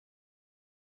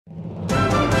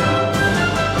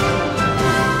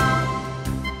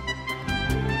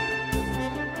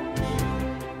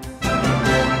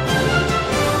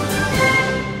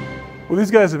Well, these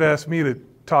guys have asked me to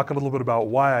talk a little bit about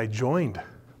why I joined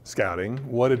Scouting,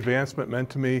 what advancement meant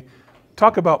to me,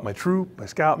 talk about my troop, my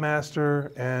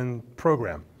Scoutmaster, and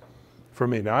program for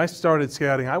me. Now, I started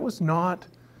Scouting, I was not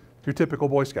your typical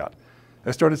Boy Scout.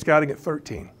 I started Scouting at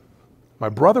 13. My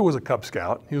brother was a Cub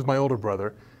Scout, he was my older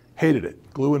brother, hated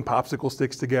it, gluing popsicle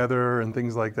sticks together and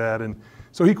things like that, and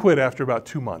so he quit after about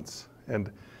 2 months. And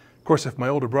of course, if my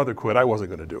older brother quit, I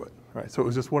wasn't gonna do it, right? So it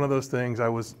was just one of those things I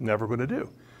was never gonna do.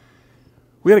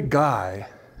 We had a guy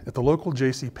at the local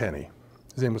JCPenney.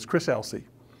 His name was Chris Elsey.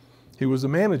 He was a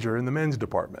manager in the men's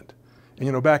department. And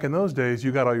you know, back in those days,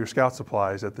 you got all your scout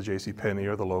supplies at the JCPenney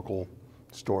or the local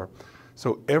store.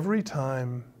 So every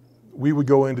time we would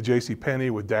go into JCPenney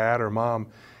with dad or mom,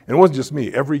 and it wasn't just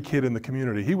me, every kid in the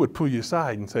community, he would pull you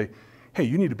aside and say, hey,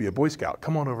 you need to be a Boy Scout.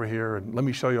 Come on over here and let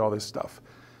me show you all this stuff.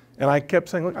 And I kept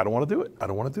saying, look, I don't want to do it. I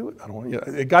don't want to do it. I don't want to. You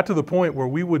know, it got to the point where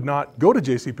we would not go to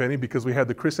JCPenney because we had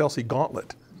the Chris Elsey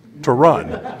gauntlet to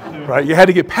run, right? You had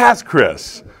to get past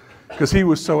Chris because he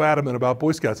was so adamant about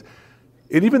Boy Scouts.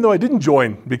 And even though I didn't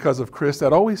join because of Chris,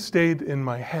 that always stayed in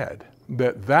my head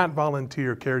that that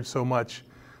volunteer cared so much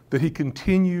that he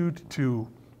continued to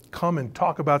come and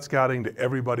talk about Scouting to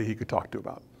everybody he could talk to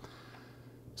about.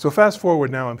 So fast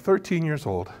forward now, I'm 13 years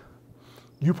old.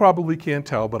 You probably can't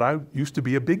tell, but I used to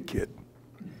be a big kid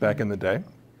back in the day.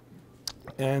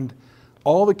 And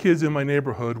all the kids in my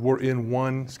neighborhood were in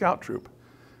one scout troop.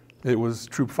 It was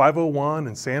Troop 501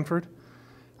 in Sanford.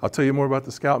 I'll tell you more about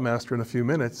the Scoutmaster in a few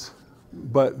minutes.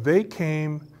 But they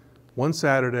came one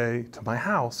Saturday to my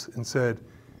house and said,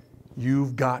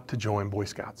 you've got to join Boy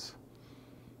Scouts.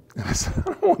 And I said,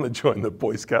 I don't want to join the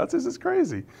Boy Scouts. This is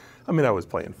crazy. I mean, I was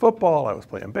playing football, I was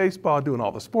playing baseball, doing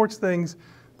all the sports things.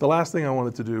 The last thing I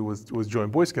wanted to do was join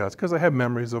Boy Scouts because I have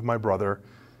memories of my brother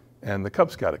and the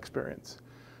Cub Scout experience.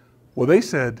 Well, they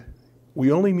said,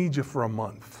 we only need you for a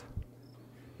month.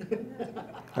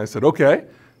 I said, okay.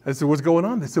 I said, what's going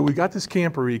on? They said, we got this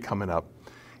camporee coming up.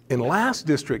 In last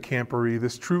district camporee,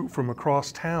 this troop from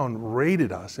across town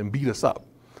raided us and beat us up.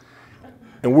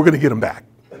 And we're gonna get them back.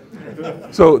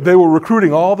 So they were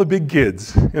recruiting all the big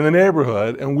kids in the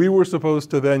neighborhood, and we were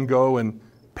supposed to then go and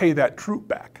pay that troop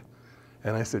back.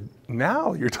 And I said,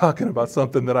 now you're talking about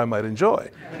something that I might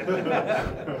enjoy.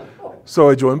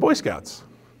 So I joined Boy Scouts.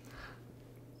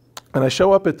 And I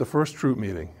show up at the first troop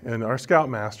meeting, and our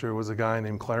Scoutmaster was a guy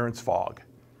named Clarence Fogg.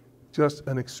 Just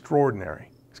an extraordinary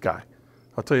guy.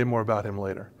 I'll tell you more about him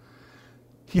later.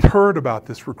 He'd heard about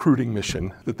this recruiting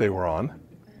mission that they were on,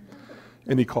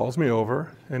 and he calls me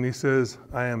over, and he says,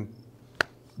 I am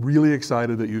really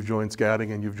excited that you've joined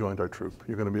Scouting and you've joined our troop.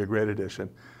 You're going to be a great addition.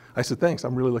 I said, thanks,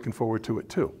 I'm really looking forward to it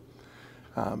too.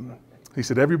 He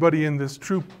said, everybody in this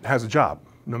troop has a job.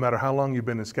 No matter how long you've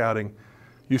been in Scouting,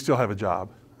 you still have a job.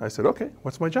 I said, okay,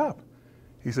 what's my job?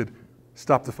 He said,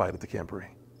 stop the fight at the camporee.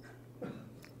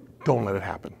 Don't let it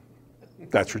happen.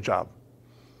 That's your job.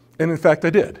 And in fact, I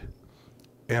did.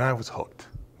 And I was hooked.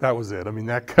 That was it. I mean,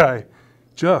 that guy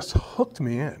just hooked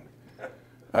me in.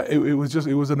 It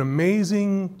was an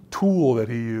amazing tool that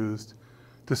he used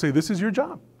to say, this is your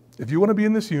job. If you want to be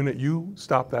in this unit, you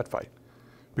stop that fight.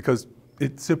 Because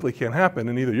it simply can't happen,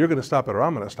 and either you're going to stop it or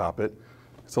I'm going to stop it.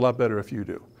 It's a lot better if you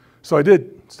do. So I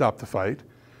did stop the fight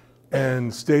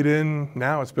and stayed in.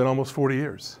 Now it's been almost 40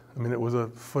 years. I mean, it was a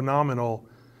phenomenal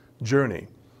journey.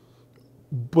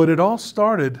 But it all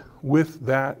started with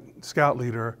that scout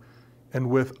leader and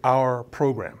with our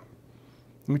program.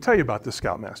 Let me tell you about this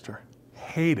Scoutmaster.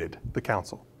 Hated the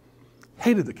council.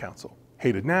 Hated the council.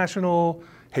 Hated national,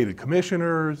 hated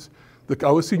commissioners.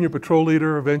 I was senior patrol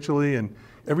leader eventually, and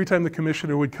every time the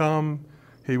commissioner would come,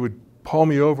 he would call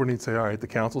me over and he'd say, all right, the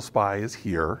council spy is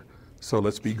here, so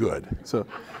let's be good. So,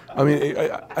 I mean,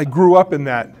 I grew up in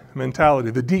that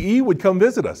mentality. The DE would come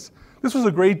visit us. This was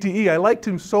a great DE. I liked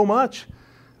him so much.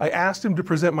 I asked him to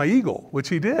present my eagle, which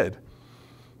he did.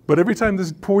 But every time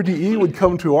this poor DE would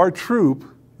come to our troop,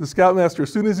 the Scoutmaster,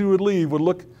 as soon as he would leave, would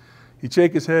look, he'd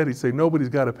shake his head, he'd say, nobody's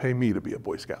got to pay me to be a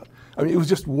Boy Scout. I mean, it was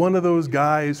just one of those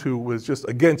guys who was just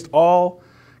against all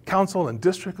council and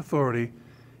district authority,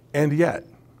 and yet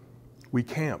we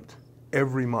camped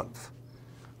every month.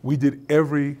 We did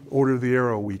every Order of the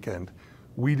Arrow weekend.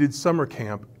 We did summer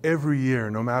camp every year,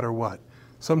 no matter what.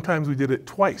 Sometimes we did it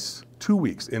twice, 2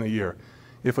 weeks in a year,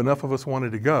 if enough of us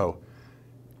wanted to go.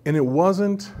 And it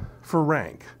wasn't for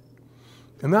rank.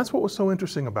 And that's what was so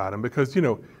interesting about him, because, you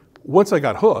know, once I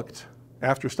got hooked,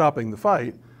 after stopping the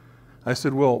fight, I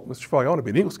said, well, Mr. Fogg, I want to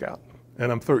be an Eagle Scout.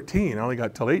 And I'm 13, I only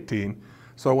got till 18,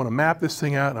 so I want to map this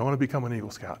thing out and I want to become an Eagle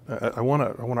Scout. I want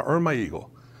to earn my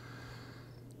Eagle.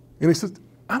 And he said,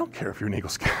 I don't care if you're an Eagle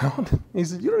Scout. He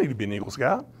said, you don't need to be an Eagle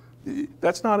Scout.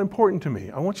 That's not important to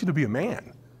me. I want you to be a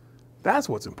man. That's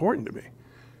what's important to me.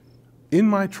 In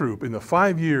my troop, in the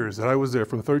 5 years that I was there,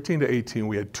 from 13 to 18,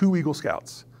 we had 2 Eagle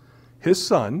Scouts, his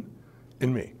son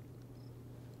and me.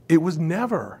 It was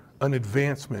never an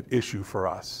advancement issue for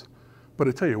us. But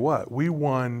I tell you what, we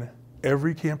won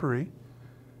every camporee.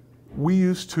 We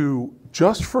used to,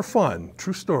 just for fun,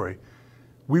 true story,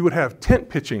 we would have tent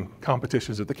pitching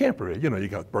competitions at the camporee. You know, you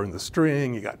got burn the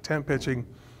string, you got tent pitching.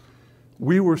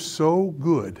 We were so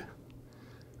good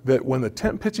that when the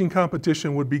tent pitching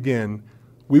competition would begin,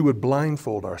 we would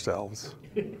blindfold ourselves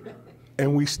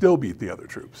and we still beat the other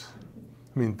troops.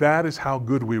 I mean, that is how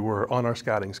good we were on our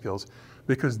scouting skills,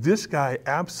 because this guy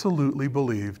absolutely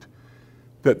believed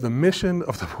that the mission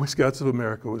of the Boy Scouts of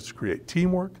America was to create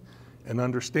teamwork and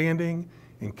understanding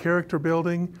and character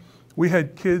building. We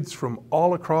had kids from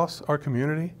all across our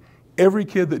community. Every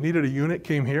kid that needed a unit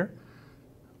came here.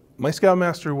 My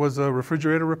scoutmaster was a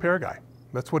refrigerator repair guy.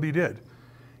 That's what he did.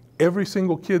 Every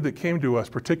single kid that came to us,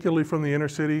 particularly from the inner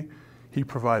city, he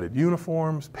provided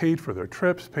uniforms, paid for their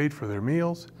trips, paid for their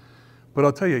meals. But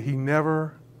I'll tell you, he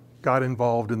never got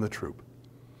involved in the troop.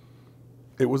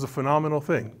 It was a phenomenal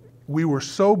thing. We were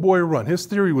so boy run. His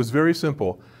theory was very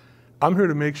simple. I'm here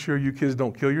to make sure you kids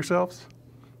don't kill yourselves.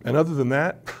 And other than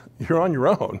that, you're on your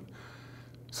own.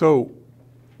 So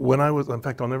when I was, in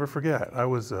fact, I'll never forget, I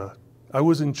was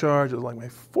in charge of like my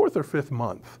 4th or 5th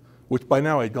month, which by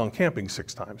now I'd gone camping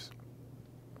 6 times.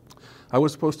 I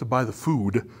was supposed to buy the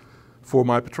food for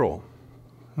my patrol.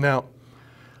 Now,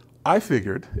 I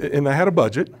figured, and I had a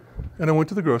budget, and I went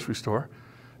to the grocery store,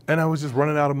 and I was just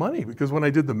running out of money, because when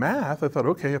I did the math, I thought,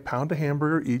 okay, a pound of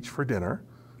hamburger each for dinner,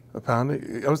 I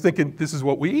was thinking, this is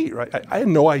what we eat, right? I had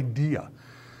no idea.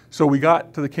 So we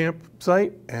got to the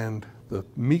campsite, and the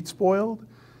meat spoiled,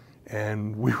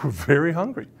 and we were very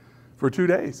hungry for 2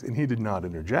 days. And he did not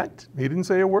interject. He didn't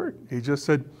say a word. He just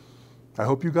said, I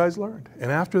hope you guys learned.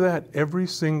 And after that, every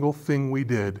single thing we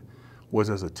did was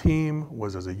as a team,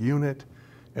 was as a unit,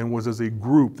 and was as a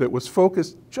group that was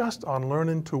focused just on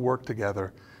learning to work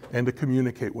together and to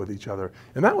communicate with each other.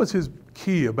 And that was his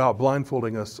key about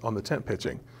blindfolding us on the tent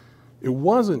pitching. It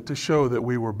wasn't to show that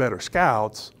we were better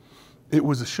scouts. It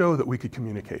was to show that we could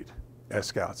communicate as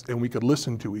scouts, and we could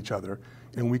listen to each other,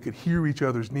 and we could hear each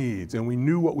other's needs, and we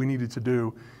knew what we needed to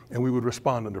do, and we would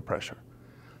respond under pressure.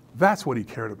 That's what he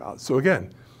cared about. So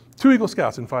again, 2 Eagle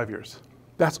Scouts in 5 years.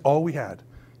 That's all we had.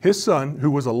 His son,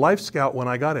 who was a life scout when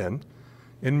I got in,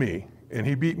 and me, and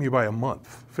he beat me by a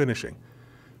month finishing,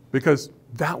 because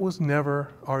that was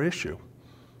never our issue.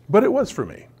 But it was for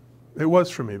me. It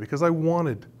was for me, because I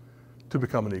wanted to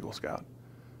become an Eagle Scout.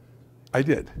 I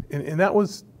did, and that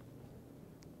was,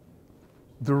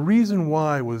 the reason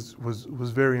why was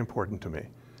very important to me.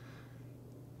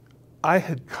 I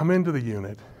had come into the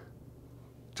unit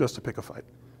just to pick a fight.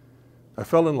 I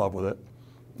fell in love with it,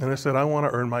 and I said, I want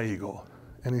to earn my Eagle.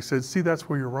 And he said, see, that's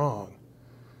where you're wrong.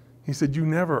 He said, you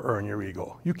never earn your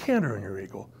Eagle. You can't earn your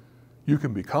Eagle. You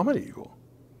can become an Eagle.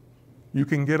 You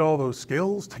can get all those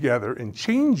skills together and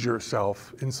change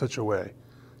yourself in such a way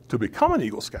to become an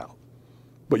Eagle Scout.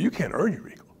 But you can't earn your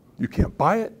Eagle. You can't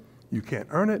buy it, you can't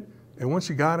earn it, and once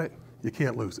you got it, you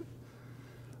can't lose it.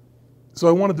 So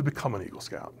I wanted to become an Eagle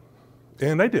Scout,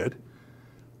 and I did.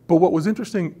 But what was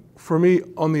interesting for me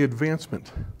on the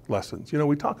advancement lessons, you know,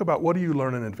 we talk about what do you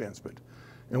learn in advancement,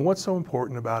 and what's so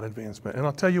important about advancement, and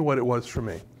I'll tell you what it was for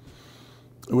me.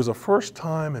 It was the first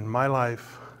time in my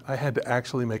life I had to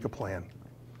actually make a plan.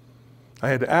 I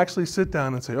had to actually sit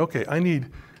down and say, okay, I need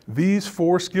these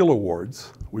 4 skill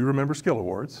awards. We remember skill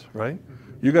awards, right?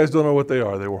 You guys don't know what they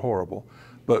are. They were horrible.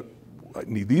 But I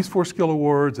need these 4 skill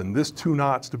awards and this 2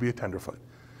 knots to be a tenderfoot.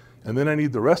 And then I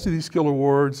need the rest of these skill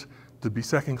awards to be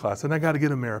second class. And I got to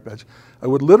get a merit badge. I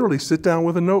would literally sit down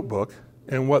with a notebook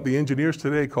and what the engineers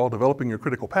today call developing your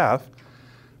critical path.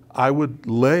 I would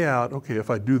lay out, okay, if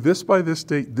I do this by this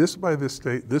date, this by this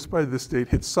date, this by this date,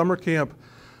 hit summer camp,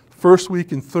 1st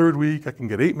week and 3rd week, I can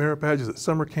get 8 merit badges at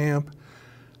summer camp.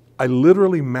 I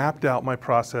literally mapped out my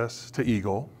process to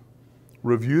Eagle,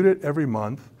 reviewed it every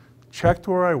month, checked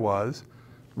where I was,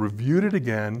 reviewed it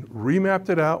again, remapped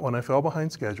it out when I fell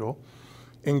behind schedule,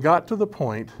 and got to the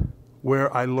point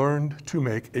where I learned to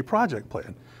make a project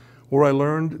plan, where I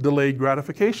learned delayed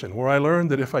gratification, where I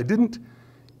learned that if I didn't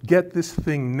get this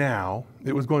thing now,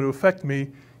 it was going to affect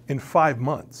me in 5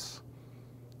 months.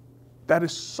 That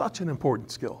is such an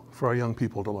important skill for our young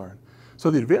people to learn.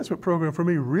 So the advancement program for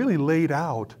me really laid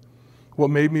out what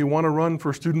made me want to run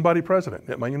for student body president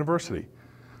at my university.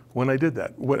 When I did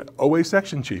that, when OA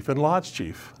section chief and lodge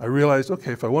chief, I realized,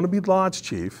 okay, if I want to be lodge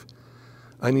chief,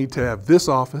 I need to have this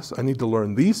office, I need to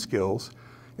learn these skills,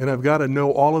 and I've got to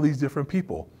know all of these different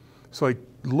people. So I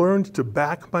learned to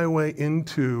back my way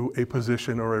into a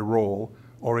position or a role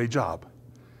or a job.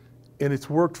 And it's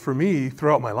worked for me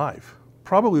throughout my life.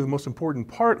 Probably the most important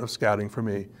part of scouting for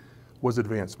me was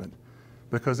advancement,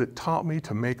 because it taught me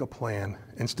to make a plan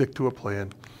and stick to a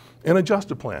plan and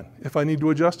adjust a plan if I need to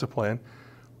adjust a plan.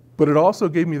 But it also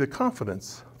gave me the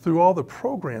confidence through all the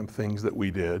program things that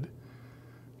we did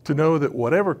to know that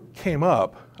whatever came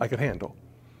up, I could handle.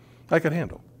 I could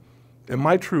handle. In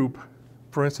my troop,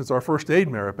 for instance, our first aid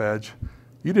merit badge,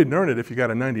 you didn't earn it if you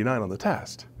got a 99 on the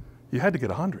test. You had to get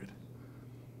 100.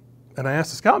 And I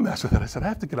asked the scoutmaster that. I said, I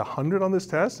have to get 100 on this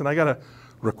test and I got to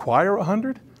require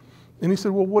 100? And he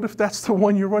said, well, what if that's the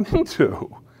one you run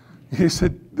into? He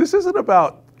said, this isn't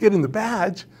about getting the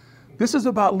badge. This is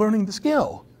about learning the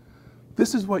skill.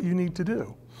 This is what you need to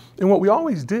do. And what we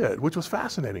always did, which was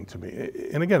fascinating to me,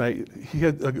 and again, he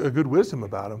had a good wisdom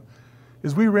about him,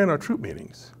 is we ran our troop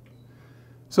meetings.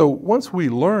 So once we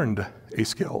learned a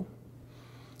skill,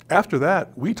 after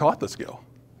that, we taught the skill.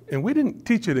 And we didn't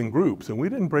teach it in groups, and we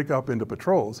didn't break up into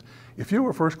patrols. If you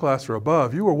were first class or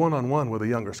above, you were one-on-one with a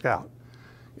younger scout.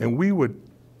 And we would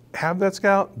have that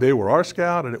scout, they were our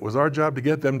scout, and it was our job to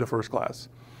get them to first class.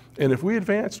 And if we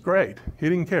advanced, great. He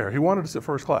didn't care. He wanted us at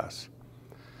first class.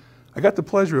 I got the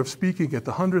pleasure of speaking at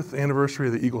the 100th anniversary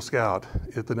of the Eagle Scout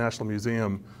at the National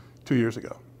Museum 2 years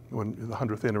ago, when the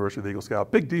 100th anniversary of the Eagle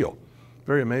Scout. Big deal.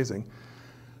 Very amazing.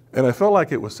 And I felt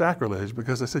like it was sacrilege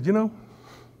because I said, you know,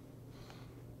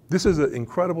 this is an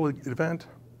incredible event.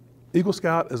 Eagle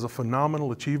Scout is a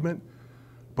phenomenal achievement,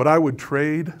 but I would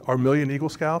trade our 1 million Eagle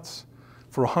Scouts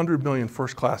for 100 million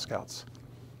first class scouts.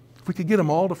 If we could get them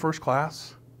all to first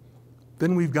class,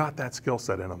 then we've got that skill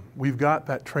set in them. We've got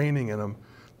that training in them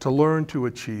to learn to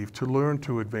achieve, to learn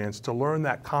to advance, to learn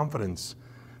that confidence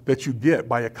that you get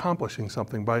by accomplishing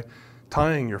something, by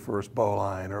tying your first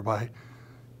bowline, or by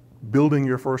building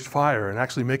your first fire and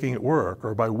actually making it work,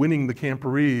 or by winning the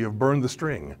camporee of burn the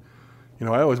string. You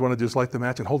know, I always wanted to just light the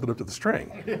match and hold it up to the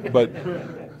string.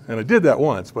 And I did that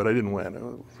once, but I didn't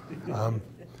win.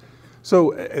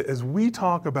 So as we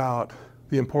talk about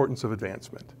the importance of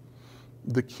advancement,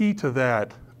 the key to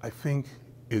that, I think,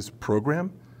 is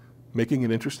program, making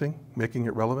it interesting, making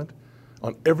it relevant.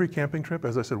 On every camping trip,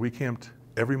 as I said, we camped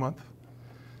every month,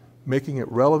 making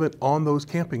it relevant on those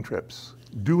camping trips,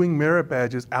 doing merit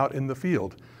badges out in the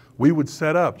field. We would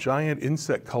set up giant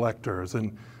insect collectors,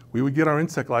 and we would get our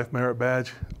insect life merit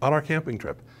badge on our camping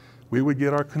trip. We would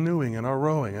get our canoeing and our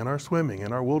rowing and our swimming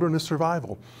and our wilderness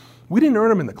survival. We didn't earn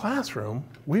them in the classroom,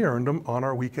 we earned them on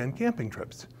our weekend camping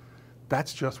trips.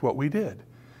 That's just what we did.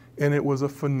 And it was a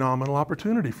phenomenal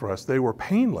opportunity for us. They were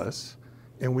painless,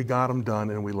 and we got them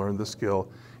done, and we learned the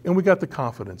skill, and we got the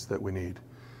confidence that we need.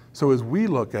 So as we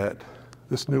look at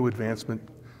this new advancement,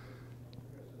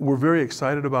 we're very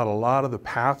excited about a lot of the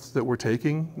paths that we're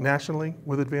taking nationally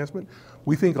with advancement.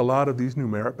 We think a lot of these new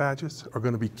merit badges are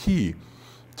going to be key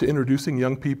to introducing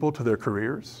young people to their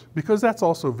careers, because that's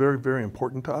also very, very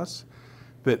important to us,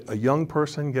 that a young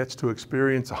person gets to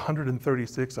experience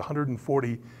 136,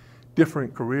 140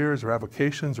 different careers or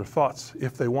avocations or thoughts,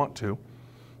 if they want to,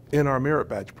 in our merit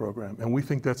badge program. And we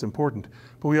think that's important.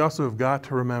 But we also have got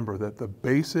to remember that the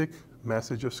basic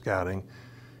message of scouting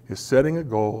is setting a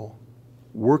goal,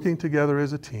 working together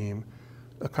as a team,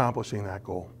 accomplishing that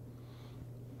goal.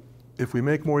 If we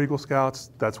make more Eagle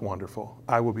Scouts, that's wonderful.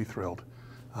 I will be thrilled.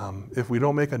 If we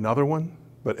don't make another one,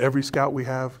 but every scout we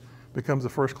have becomes a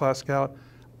first class scout,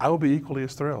 I will be equally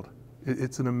as thrilled.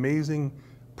 It's an amazing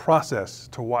process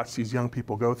to watch these young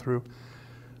people go through.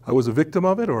 I was a victim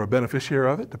of it or a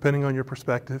beneficiary of it, depending on your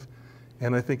perspective.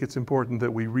 And I think it's important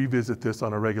that we revisit this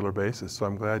on a regular basis. So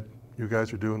I'm glad you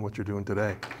guys are doing what you're doing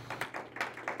today.